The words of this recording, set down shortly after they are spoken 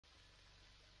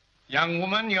Young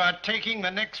woman, you are taking the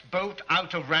next boat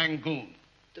out of Rangoon.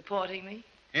 Deporting me?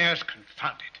 Yes,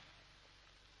 confound it.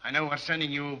 I know what sending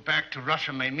you back to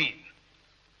Russia may mean.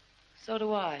 So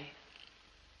do I.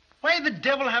 Why the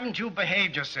devil haven't you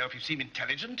behaved yourself? You seem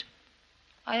intelligent.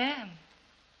 I am.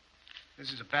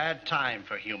 This is a bad time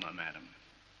for humor, madam.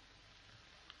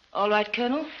 All right,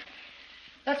 Colonel.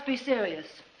 Let's be serious.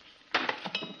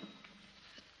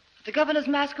 At the governor's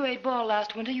masquerade ball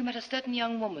last winter, you met a certain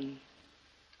young woman.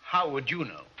 How would you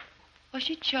know? Was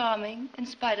she charming, in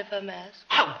spite of her mask?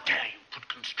 How dare you put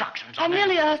constructions on I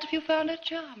merely her? asked if you found her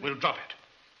charming. We'll drop it.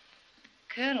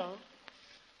 Colonel,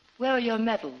 where are your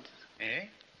medals? Eh?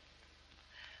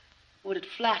 Would it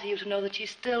flatter you to know that she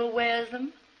still wears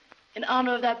them in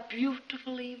honor of that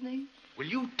beautiful evening? Will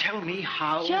you tell me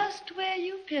how? Just where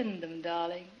you pinned them,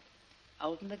 darling.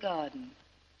 Out in the garden.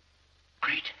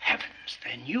 Great heavens,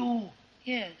 then you...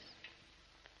 Yes.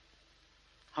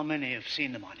 How many have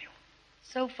seen them on you?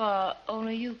 So far,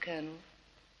 only you, Colonel.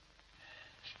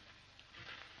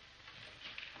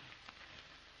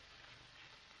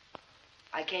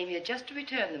 I came here just to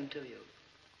return them to you.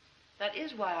 That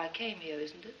is why I came here,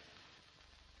 isn't it?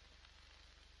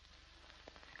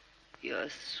 You're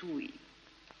sweet.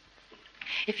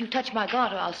 If you touch my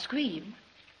garter, I'll scream.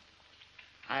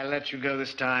 I'll let you go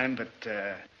this time, but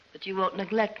But you won't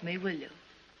neglect me, will you?